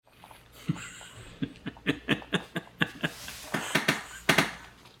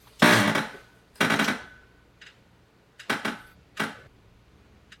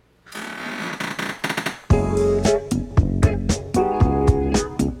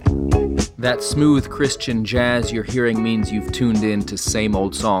That smooth Christian jazz you're hearing means you've tuned in to Same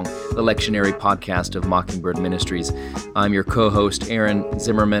Old Song, the lectionary podcast of Mockingbird Ministries. I'm your co-host, Aaron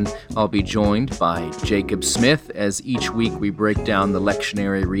Zimmerman. I'll be joined by Jacob Smith as each week we break down the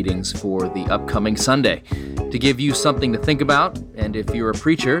lectionary readings for the upcoming Sunday to give you something to think about, and if you're a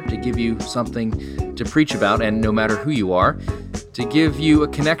preacher, to give you something to preach about, and no matter who you are, to give you a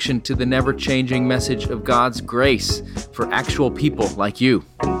connection to the never-changing message of God's grace for actual people like you.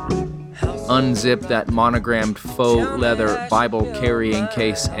 Unzip that monogrammed faux leather Bible-carrying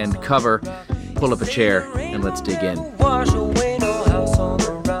case and cover, pull up a chair, and let's dig in.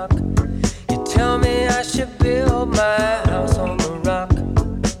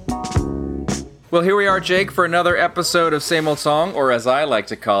 Well, here we are, Jake, for another episode of Same Old Song, or as I like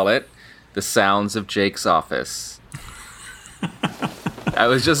to call it, The Sounds of Jake's Office. I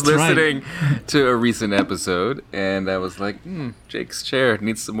was just listening to a recent episode, and I was like, Jake's chair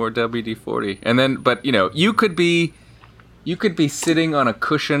needs some more WD-40. And then, but you know, you could be sitting on a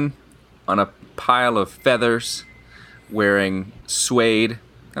cushion on a pile of feathers, wearing suede.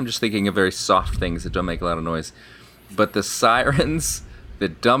 I'm just thinking of very soft things that don't make a lot of noise. But the sirens, the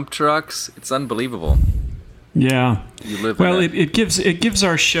dump trucks, it's unbelievable. Yeah. You live well, in it gives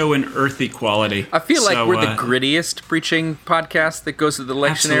our show an earthy quality. I feel like we're the grittiest preaching podcast that goes to the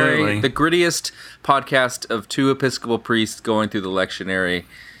lectionary. Absolutely. The grittiest podcast of two Episcopal priests going through the lectionary,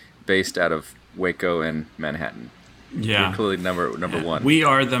 based out of Waco and Manhattan. Yeah. We're clearly number one. We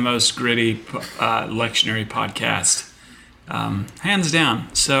are the most gritty lectionary podcast, hands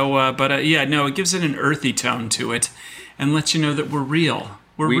down. So, it gives it an earthy tone to it, and lets you know that we're real.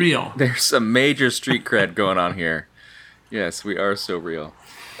 We're real. There's some major street cred going on here. Yes, we are so real.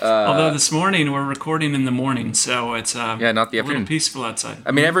 Although this morning we're recording in the morning, so it's not the afternoon. A little peaceful outside.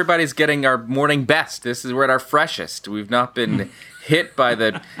 I mean, everybody's getting our morning best. We're at our freshest. We've not been hit by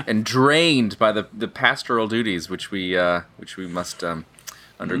and drained by the pastoral duties which we must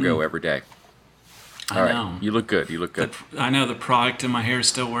undergo every day. All right. know. You look good. I know the product in my hair is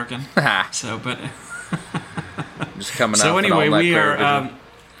still working. So, but just coming out. So anyway, we are.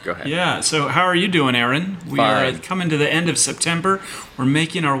 Go ahead. Yeah, so how are you doing, Aaron? We are coming to the end of September. We're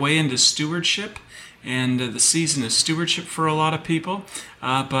making our way into stewardship, and the season is stewardship for a lot of people.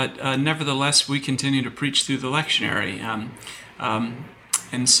 But nevertheless, we continue to preach through the lectionary.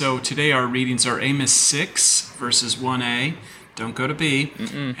 And so today our readings are Amos 6, verses 1a, don't go to B,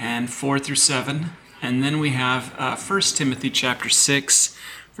 and 4 through 7. And then we have 1 Timothy chapter 6,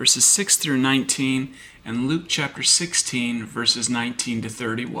 verses 6 through 19, and Luke chapter 16, verses 19 to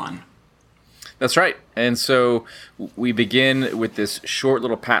 31. That's right. And so we begin with this short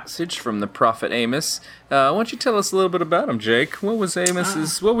little passage from the prophet Amos. Why don't you tell us a little bit about him, Jake? What was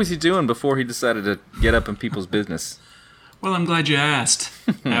what was he doing before he decided to get up in people's business? Well, I'm glad you asked,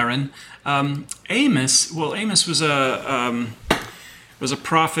 Aaron. Amos was a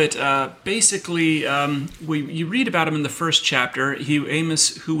prophet. Basically, you read about him in the first chapter.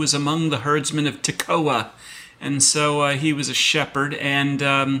 Amos, who was among the herdsmen of Tekoa, and so he was a shepherd,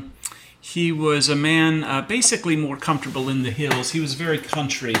 and he was a man basically more comfortable in the hills. He was very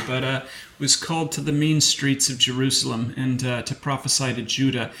country, but was called to the mean streets of Jerusalem and to prophesy to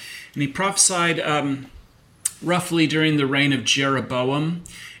Judah. And he prophesied roughly during the reign of Jeroboam,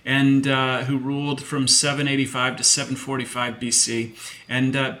 and who ruled from 785 to 745 BC.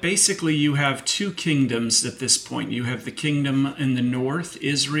 And basically you have two kingdoms at this point. You have the kingdom in the north,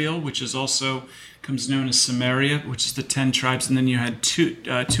 Israel, which is also comes known as Samaria, which is the 10 tribes. And then you had two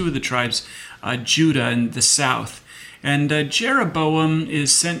of the tribes, Judah in the south. And Jeroboam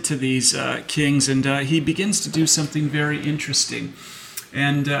is sent to these kings, and he begins to do something very interesting.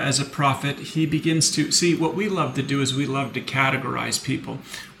 And as a prophet, he begins to see what we love to do is we love to categorize people.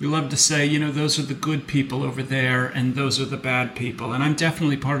 We love to say, those are the good people over there, and those are the bad people. And I'm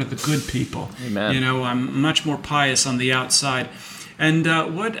definitely part of the good people. Amen. I'm much more pious on the outside. And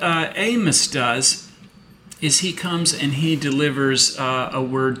what Amos does is he comes and he delivers a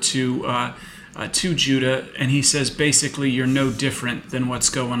word to Judah, and he says, basically, you're no different than what's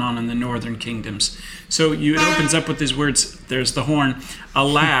going on in the northern kingdoms. So it opens up with these words, there's the horn,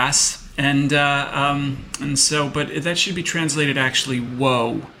 alas, but that should be translated actually,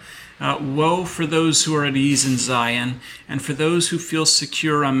 woe. Woe for those who are at ease in Zion, and for those who feel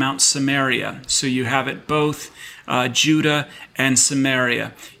secure on Mount Samaria. So you have it both, Judah and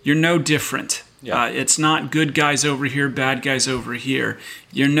Samaria. You're no different. Yeah. It's not good guys over here, bad guys over here.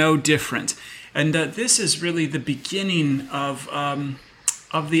 You're no different. And this is really the beginning of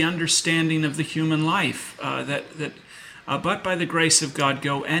the understanding of the human life, but by the grace of God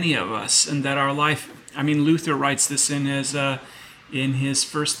go any of us, and that our life, I mean, Luther writes this in his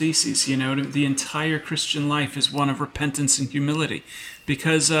first thesis, the entire Christian life is one of repentance and humility,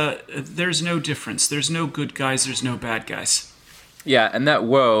 because there's no difference. There's no good guys, there's no bad guys. Yeah, and that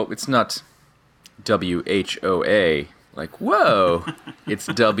woe, it's not WHOA, like whoa, it's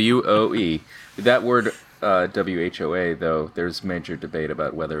WOE. That word WHOA, though, there's major debate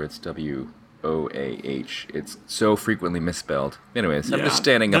about whether it's WOAH. It's so frequently misspelled. Anyways, I'm just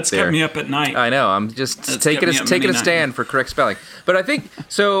standing up there. That's kept me up at night. I know, I'm just taking a stand for correct spelling. But I think,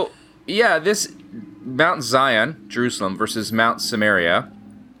 so, yeah, this Mount Zion, Jerusalem, versus Mount Samaria,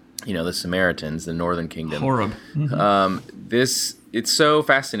 the Samaritans, the northern kingdom. Horeb. It's so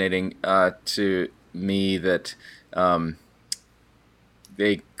fascinating to me that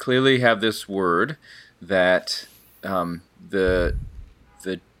they clearly have this word that the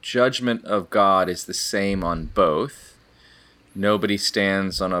judgment of God is the same on both. Nobody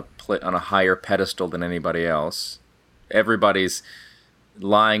stands on a higher pedestal than anybody else. Everybody's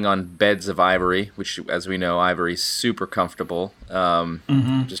lying on beds of ivory, which, as we know, ivory is super comfortable.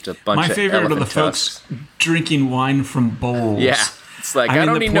 Just a bunch of My favorite are the tusks. folks drinking wine from bowls. Yeah. It's like, I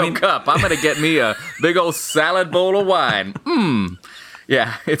don't need no cup. I'm going to get me a big old salad bowl of wine.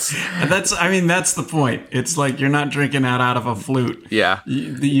 Yeah, that's the point. It's like you're not drinking out of a flute. Yeah.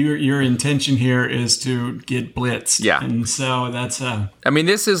 Your intention here is to get blitzed. Yeah. And so that's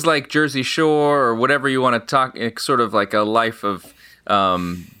this is like Jersey Shore or whatever you want to talk. It's sort of like a life of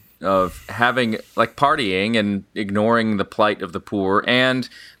having, like, partying and ignoring the plight of the poor. And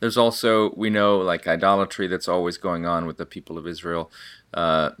there's also, we know, like, idolatry that's always going on with the people of Israel.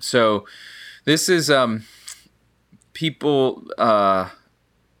 So this is people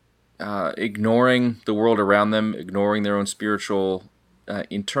ignoring the world around them, ignoring their own spiritual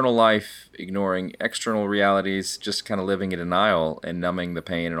internal life, ignoring external realities, just kind of living in denial and numbing the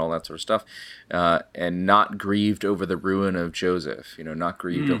pain and all that sort of stuff, and not grieved over the ruin of Joseph, not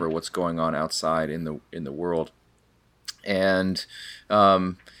grieved over what's going on outside in the world. And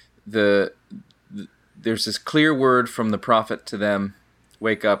there's this clear word from the prophet to them: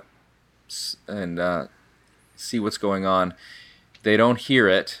 wake up and see what's going on. They don't hear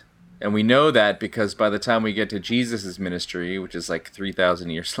it. And we know that because by the time we get to Jesus' ministry, which is like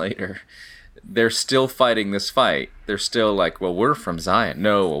 3,000 years later, they're still fighting this fight. They're still like, well, we're from Zion.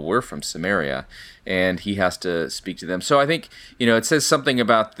 No, well, we're from Samaria. And he has to speak to them. So I think, it says something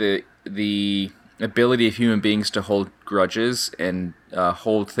about the ability of human beings to hold grudges and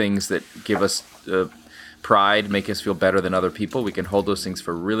hold things that give us pride, make us feel better than other people. We can hold those things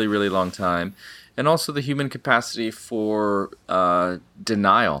for a really, really long time. And also the human capacity for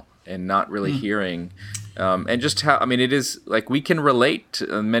denial and not really hearing, and just how, it is like we can relate,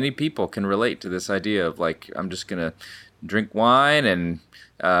 many people can relate to this idea of like, I'm just going to drink wine and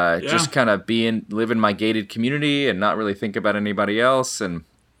just kind of live in my gated community and not really think about anybody else. And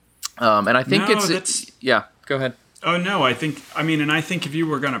I think yeah, go ahead. Oh, no, I think if you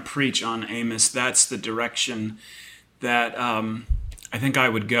were going to preach on Amos, that's the direction that I think I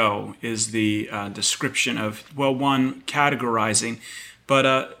would go, is the description of, well, one, categorizing,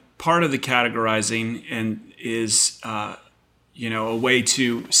 but part of the categorizing is a way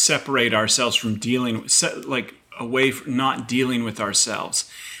to separate ourselves from not dealing with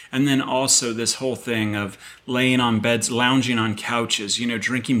ourselves. And then also this whole thing of laying on beds, lounging on couches,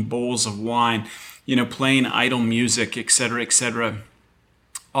 drinking bowls of wine, playing idle music, etc., etc.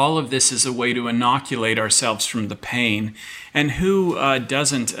 All of this is a way to inoculate ourselves from the pain. And who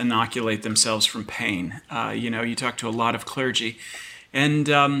doesn't inoculate themselves from pain? You talk to a lot of clergy. And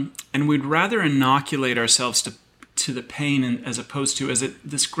we'd rather inoculate ourselves to the pain as opposed to,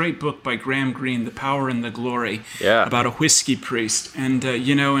 this great book by Graham Greene, The Power and the Glory, about a whiskey priest. And,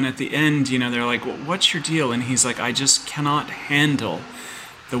 and at the end, they're like, well, what's your deal? And he's like, I just cannot handle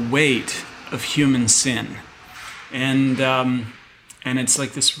the weight of human sin. And it's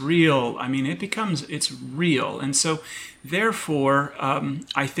like this real, it's real. And so, therefore,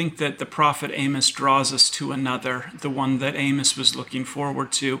 I think that the prophet Amos draws us to another, the one that Amos was looking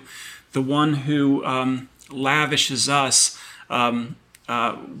forward to, the one who lavishes us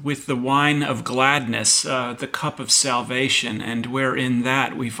with the wine of gladness, the cup of salvation, and where in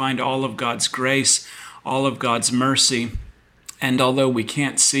that we find all of God's grace, all of God's mercy. And although we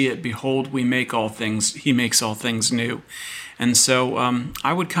can't see it, behold, he makes all things new. And so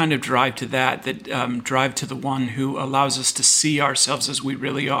I would kind of drive to that drive to the one who allows us to see ourselves as we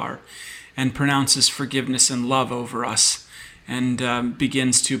really are, and pronounces forgiveness and love over us, and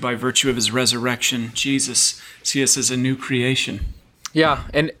begins to, by virtue of his resurrection, Jesus, see us as a new creation. Yeah,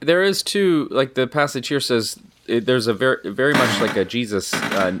 and there is too, like the passage here says, there's a very much like a Jesus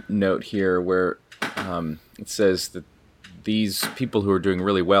note here where it says that these people who are doing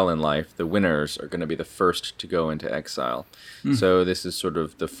really well in life, the winners, are going to be the first to go into exile. So this is sort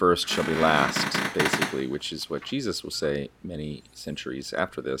of the first shall be last, basically, which is what Jesus will say many centuries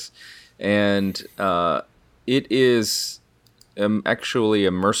after this. And it is actually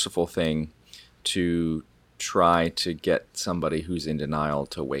a merciful thing to try to get somebody who's in denial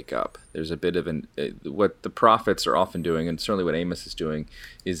to wake up. There's a bit of what the prophets are often doing, and certainly what Amos is doing,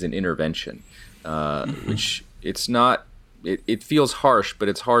 is an intervention, which it's not. It feels harsh, but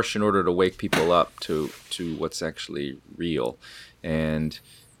it's harsh in order to wake people up to what's actually real. And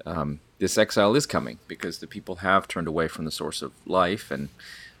this exile is coming because the people have turned away from the source of life, and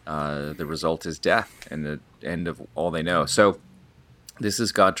the result is death and the end of all they know. So this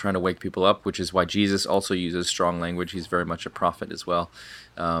is God trying to wake people up, which is why Jesus also uses strong language. He's very much a prophet as well.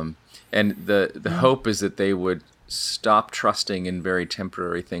 And the hope is that they would stop trusting in very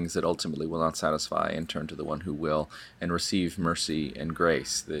temporary things that ultimately will not satisfy and turn to the one who will and receive mercy and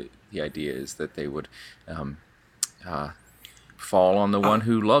grace. The idea is that they would fall on the one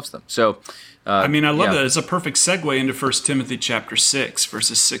who loves them. So, I love that. It's a perfect segue into 1 Timothy chapter 6,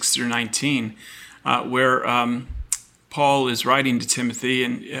 verses 6 through 19, where Paul is writing to Timothy,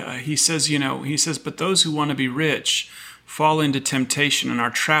 and he says, but those who want to be rich fall into temptation and are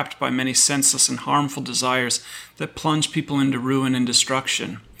trapped by many senseless and harmful desires that plunge people into ruin and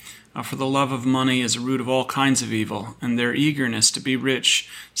destruction. For the love of money is a root of all kinds of evil, and their eagerness to be rich,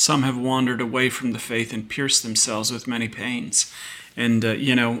 some have wandered away from the faith and pierced themselves with many pains. And, I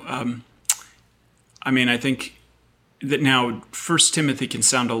think that now 1 Timothy can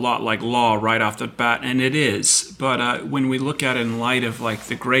sound a lot like law right off the bat, and it is. But when we look at it in light of like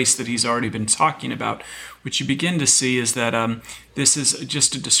the grace that he's already been talking about, what you begin to see is that this is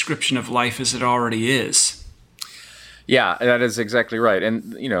just a description of life as it already is. Yeah, that is exactly right.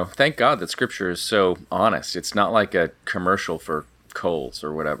 And, thank God that Scripture is so honest. It's not like a commercial for Kohl's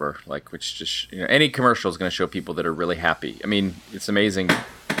or whatever, which just, any commercial is going to show people that are really happy. I mean, it's amazing.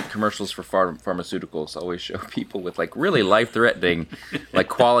 Commercials for pharmaceuticals always show people with really life-threatening,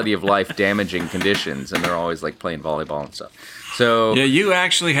 quality of life damaging conditions, and they're always playing volleyball and stuff. So yeah, you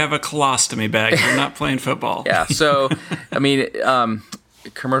actually have a colostomy bag. You're not playing football. Yeah. So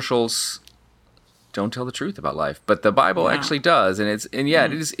commercials don't tell the truth about life, but the Bible actually does, and it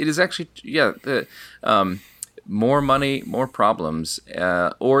is actually the more money, more problems,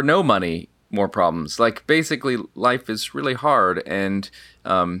 or no money, more problems. Basically, life is really hard, and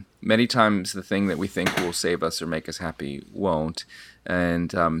many times the thing that we think will save us or make us happy won't.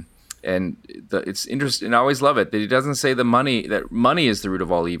 It's interesting, and I always love it that he doesn't say that money is the root of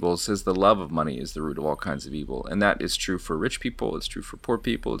all evil. It says the love of money is the root of all kinds of evil, and that is true for rich people. It's true for poor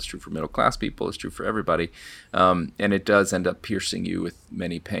people. It's true for middle class people. It's true for everybody, and it does end up piercing you with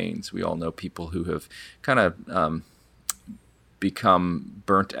many pains. We all know people who have kind of become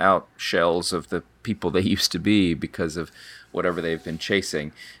burnt out shells of the people they used to be because of whatever they've been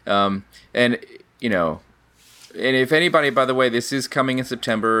chasing. And if anybody, by the way, this is coming in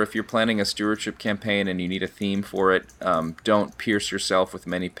September. If you're planning a stewardship campaign and you need a theme for it, don't pierce yourself with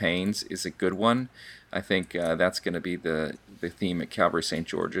many pains is a good one. I think that's going to be the theme at Calvary St.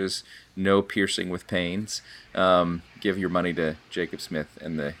 George's. No piercing with pains. Give your money to Jacob Smith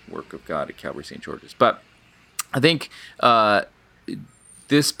and the work of God at Calvary St. George's. But I think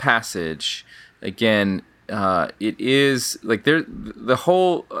this passage, again, it is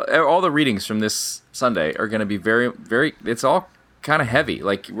all the readings from this Sunday are going to be very, very, it's all kind of heavy.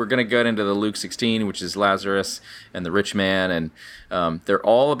 We're going to get into the Luke 16, which is Lazarus and the rich man, and they're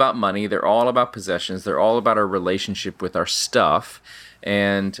all about money. They're all about possessions. They're all about our relationship with our stuff,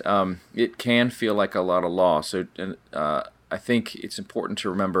 and it can feel like a lot of law. So I think it's important to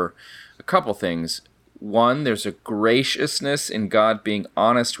remember a couple things. One, there's a graciousness in God being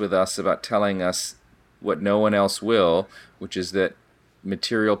honest with us about telling us what no one else will, which is that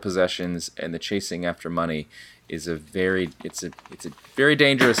material possessions and the chasing after money is a very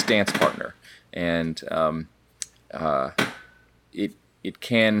dangerous dance partner, and it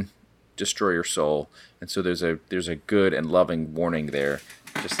can destroy your soul. And so there's a good and loving warning there,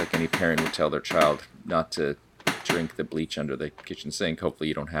 just like any parent would tell their child not to drink the bleach under the kitchen sink. Hopefully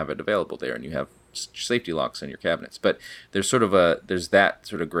you don't have it available there, and you have safety locks on your cabinets. But there's that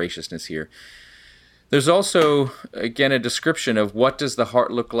sort of graciousness here. There's also, again, a description of what does the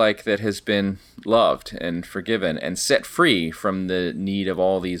heart look like that has been loved and forgiven and set free from the need of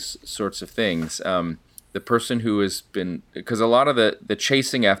all these sorts of things. The person who has been, because a lot of the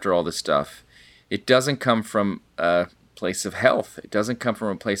chasing after all this stuff, it doesn't come from a place of health. It doesn't come from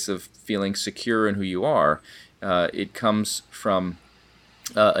a place of feeling secure in who you are. It comes from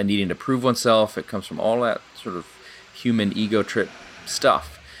a needing to prove oneself. It comes from all that sort of human ego trip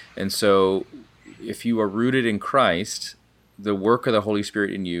stuff. And so if you are rooted in Christ, the work of the Holy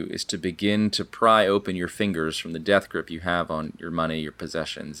Spirit in you is to begin to pry open your fingers from the death grip you have on your money, your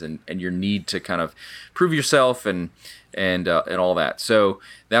possessions, and your need to kind of prove yourself and all that. So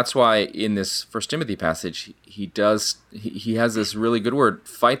that's why in this First Timothy passage, he has this really good word: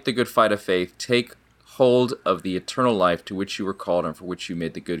 fight the good fight of faith, take hold of the eternal life to which you were called and for which you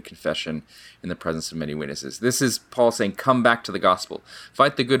made the good confession in the presence of many witnesses. This is Paul saying, come back to the gospel.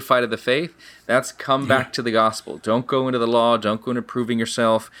 Fight the good fight of the faith. That's come back to the gospel. Don't go into the law. Don't go into proving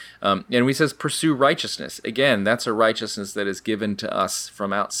yourself. And he says, pursue righteousness. Again, that's a righteousness that is given to us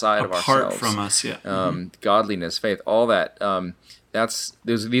from outside of ourselves. Apart from us, yeah. Godliness, faith, all that.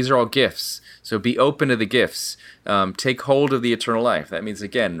 These are all gifts. So be open to the gifts. Take hold of the eternal life. That means,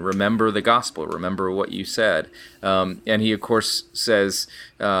 again, remember the gospel. Remember what you said. And he, of course, says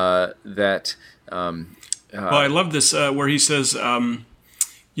that. Well, I love this where he says, and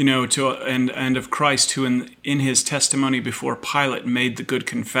of Christ, who in his testimony before Pilate made the good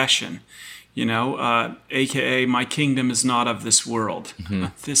confession. AKA, my kingdom is not of this world. Mm-hmm.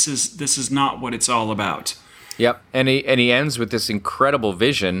 This is not what it's all about. Yep, and he ends with this incredible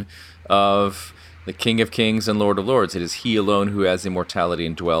vision of the King of Kings and Lord of Lords. It is He alone who has immortality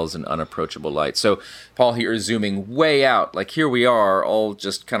and dwells in unapproachable light. So Paul here is zooming way out. Like here we are, all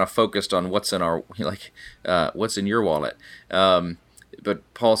just kind of focused on what's in our what's in your wallet.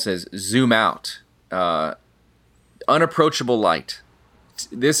 But Paul says, zoom out, unapproachable light.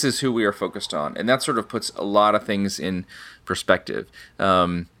 This is who we are focused on, and that sort of puts a lot of things in perspective.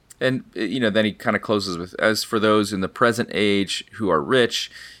 And, then he kind of closes with, as for those in the present age who are rich,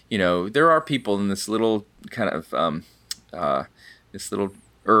 there are people in this little kind of, this little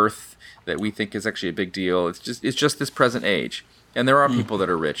earth that we think is actually a big deal. It's just this present age. And there are people that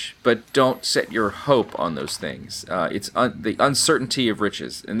are rich, but don't set your hope on those things. It's the uncertainty of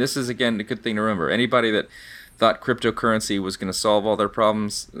riches. And this is, again, a good thing to remember. Anybody that thought cryptocurrency was going to solve all their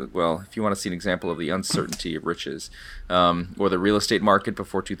problems, well, if you want to see an example of the uncertainty of riches, or the real estate market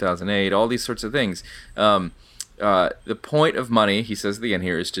before 2008, all these sorts of things. The point of money, he says at the end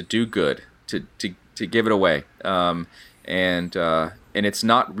here, is to do good, to give it away, and it's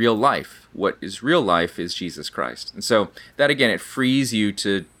not real life. What is real life is Jesus Christ, and so that again, it frees you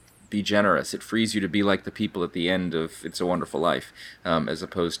to be generous. It frees you to be like the people at the end of It's a Wonderful Life, as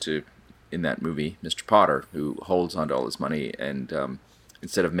opposed to in that movie, Mr. Potter, who holds onto all his money and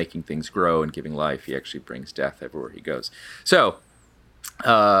instead of making things grow and giving life, he actually brings death everywhere he goes. So,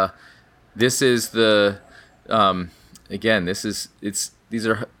 this is the these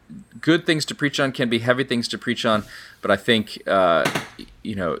are good things to preach on, can be heavy things to preach on, but I think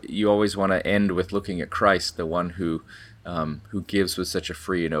you always want to end with looking at Christ, the one who gives with such a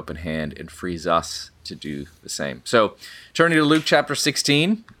free and open hand and frees us to do the same. So, turning to Luke chapter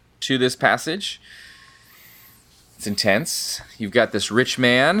 16. To this passage. It's intense. You've got this rich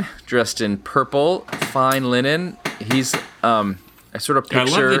man dressed in purple, fine linen. He's, I sort of picture... I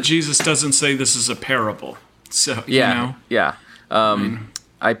love that Jesus doesn't say this is a parable. So, Yeah.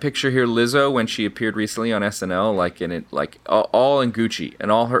 I picture here Lizzo when she appeared recently on SNL, all in Gucci,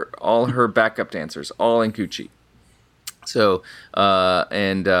 and all her backup dancers, all in Gucci. So,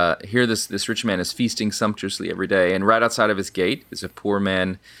 here this rich man is feasting sumptuously every day, and right outside of his gate is a poor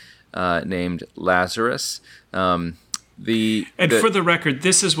man named Lazarus. For the record,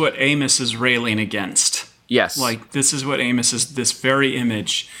 this is what Amos is railing against. Yes. This is what Amos is, this very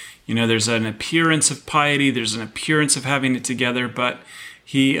image. There's an appearance of piety, there's an appearance of having it together, but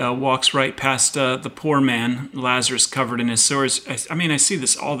he walks right past the poor man, Lazarus, covered in his sores. I see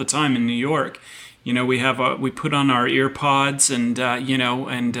this all the time in New York. We put on our ear pods and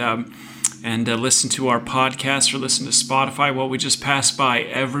listen to our podcast or listen to Spotify. Well, we just pass by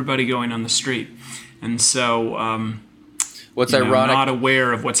everybody going on the street. And so, what's ironic, not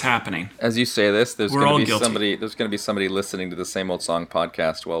aware of what's happening. As you say this, there's going to be somebody listening to the Same Old Song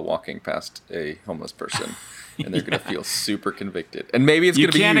podcast while walking past a homeless person, and they're going to feel super convicted. And maybe it's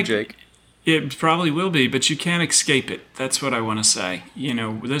going to be you, Jake. It probably will be, but you can't escape it. That's what I want to say.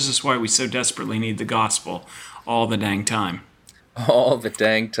 This is why we so desperately need the gospel all the dang time. All the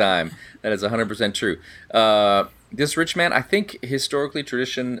dang time. That is 100% true. This rich man, I think historically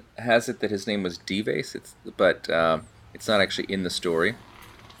tradition has it that his name was Dives, but it's not actually in the story.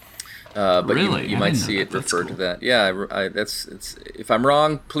 But Really? you I might didn't know see that. it That's referred to cool. that. Yeah, it's. If I'm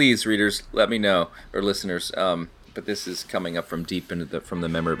wrong, please, readers, let me know, or listeners. But this is coming up from deep into from the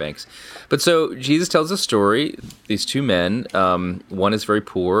memory banks. But so Jesus tells a story. These two men, one is very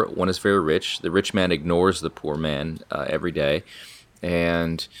poor, one is very rich. The rich man ignores the poor man every day,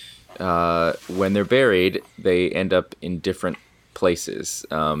 and when they're buried, they end up in different places.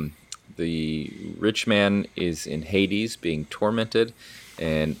 The rich man is in Hades, being tormented.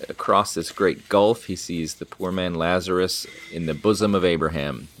 And across this great gulf, he sees the poor man Lazarus in the bosom of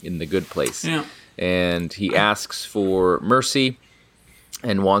Abraham, in the good place. Yeah. And he asks for mercy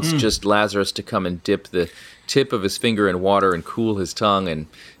and wants just Lazarus to come and dip the tip of his finger in water and cool his tongue. And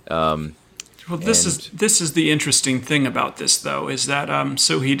Well, this is the interesting thing about this, though, is that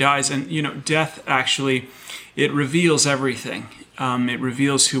so he dies, and death actually it reveals everything. It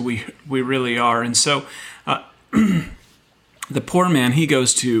reveals who we really are, and so the poor man, he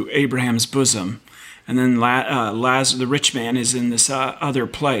goes to Abraham's bosom, and then Lazarus, the rich man, is in this other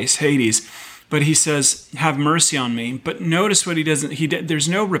place, Hades. But he says, "Have mercy on me." But notice what he doesn't. There's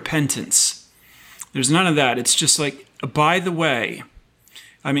no repentance. There's none of that. It's just like, by the way.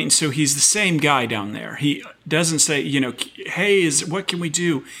 I mean, so he's the same guy down there. He doesn't say, hey, what can we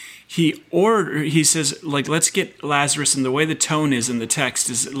do? He says, like, let's get Lazarus, and the way the tone is in the text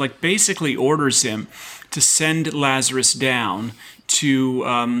is like basically orders him to send Lazarus down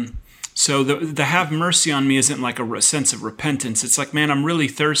to, so the have mercy on me isn't like a sense of repentance. It's like, man, I'm really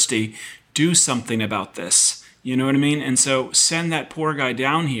thirsty. Do something about this. You know what I mean? And so send that poor guy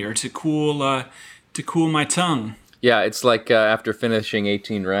down here to cool my tongue. yeah, it's like after finishing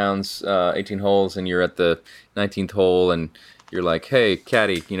 18 rounds, 18 holes, and you're at the 19th hole, and you're like, "Hey,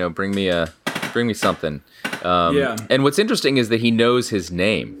 caddy, bring me something." Yeah. And what's interesting is that he knows his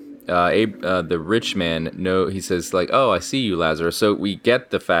name. The rich man he says like, "Oh, I see you, Lazarus." So we get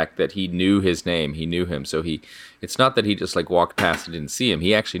the fact that he knew his name. He knew him. So it's not that he just like walked past and didn't see him.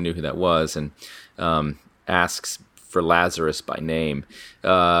 He actually knew who that was, and asks for Lazarus by name.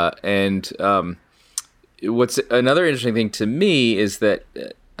 What's another interesting thing to me is that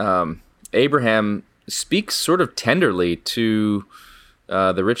Abraham speaks sort of tenderly to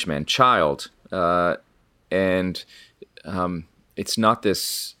the rich man, child, and it's not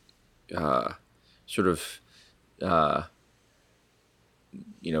this sort of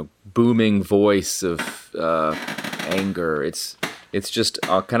booming voice of anger. It's just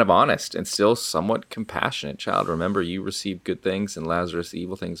kind of honest and still somewhat compassionate. Child, remember, you received good things and Lazarus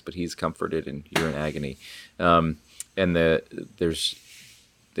evil things, but he's comforted and you're in agony. And there's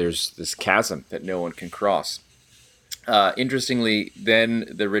this chasm that no one can cross. Interestingly, then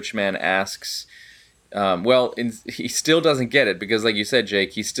the rich man asks, he still doesn't get it because, like you said,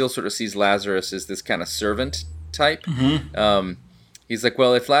 Jake, he still sort of sees Lazarus as this kind of servant type. Mm-hmm. He's like,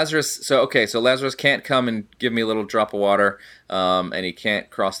 well, if Lazarus, so Lazarus can't come and give me a little drop of water, and he can't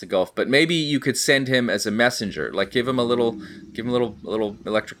cross the gulf, but maybe you could send him as a messenger, like give him a little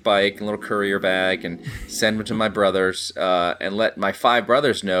electric bike and a little courier bag, and send him to my brothers, and let my 5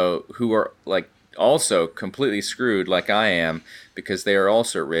 brothers know who are like also completely screwed like I am, because they are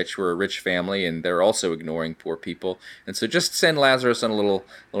also rich. We're a rich family, and they're also ignoring poor people, and so just send Lazarus on a little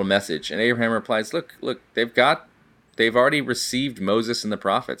message. And Abraham replies, look, they've already received Moses and the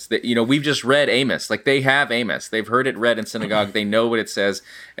prophets. We've just read Amos. Like, they have Amos. They've heard it read in synagogue. They know what it says,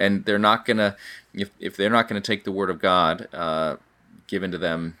 and they're not gonna, if they're not gonna take the word of God given to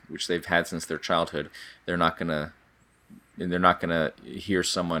them, which they've had since their childhood, they're not gonna hear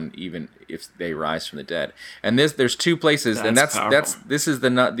someone even if they rise from the dead. And there's 2 places, and there's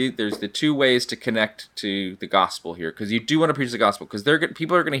the 2 ways to connect to the gospel here, because you do want to preach the gospel, because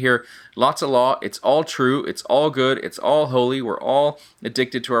people are going to hear lots of law. It's all true. It's all good. It's all holy. We're all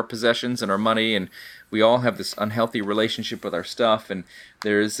addicted to our possessions and our money, and we all have this unhealthy relationship with our stuff. And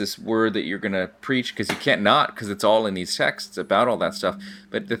there is this word that you're going to preach, because you can't not, because it's all in these texts about all that stuff.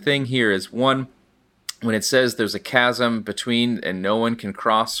 But the thing here is, one, when it says there's a chasm between and no one can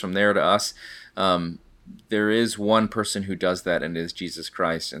cross from there to us, there is one person who does that, and it is Jesus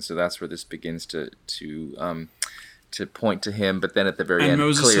Christ. And so that's where this begins to point to him. But then at the very end,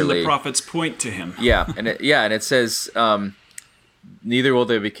 Moses clearly, and the prophets point to him. and it says, neither will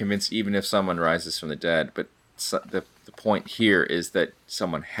they be convinced even if someone rises from the dead. But the point here is that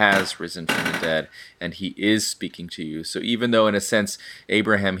someone has risen from the dead, and he is speaking to you. So even though, in a sense,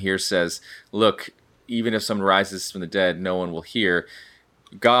 Abraham here says, look, even if someone rises from the dead, no one will hear.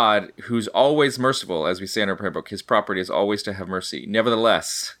 God, who's always merciful, as we say in our prayer book, his property is always to have mercy.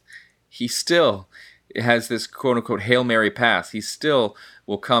 Nevertheless, he still has this quote-unquote Hail Mary pass, he still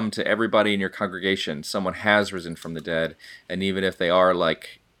will come to everybody in your congregation. Someone has risen from the dead, and even if they are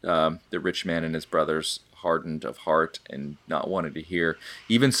like the rich man and his brothers, hardened of heart and not wanting to hear,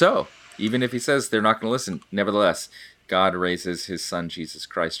 even so, even if he says they're not going to listen, nevertheless, God raises his son Jesus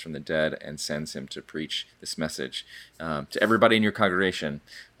Christ from the dead and sends him to preach this message to everybody in your congregation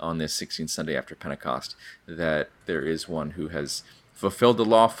on this 16th Sunday after Pentecost, that there is one who has fulfilled the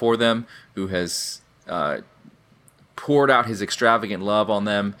law for them, who has poured out his extravagant love on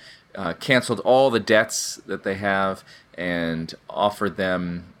them, canceled all the debts that they have, and offered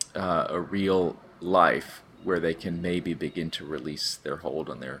them a real life where they can maybe begin to release their hold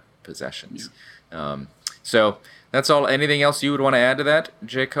on their possessions. Yeah. So that's all. Anything else you would want to add to that,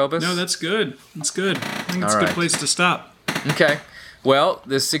 Jacobus? No, that's good. That's good. I think it's a good place to stop. Okay. Well,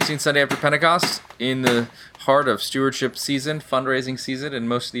 this 16th Sunday after Pentecost, in the heart of stewardship season, fundraising season in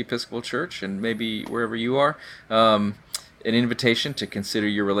most of the Episcopal Church, and maybe wherever you are, an invitation to consider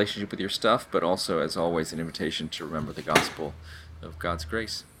your relationship with your stuff, but also, as always, an invitation to remember the gospel of God's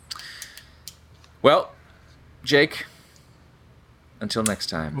grace. Well, Jake, until next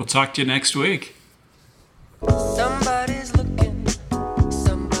time. We'll talk to you next week. Somebody's looking,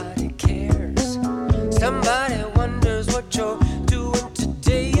 somebody cares, somebody wonders what you're doing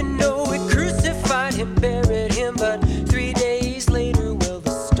today. You know we crucified him, buried him, but 3 days later, well, the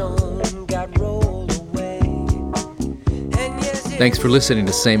stone got rolled away. And yes, thanks for listening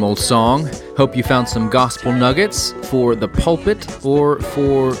to Same Old Song. Hope you found some gospel nuggets for the pulpit or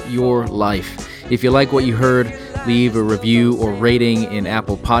for your life. If you like what you heard, leave a review or rating in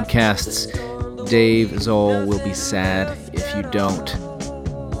Apple Podcasts. Dave Zoll will be sad if you don't.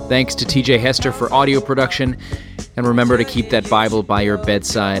 Thanks to TJ Hester for audio production, and remember to keep that Bible by your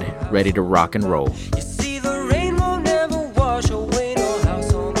bedside, ready to rock and roll.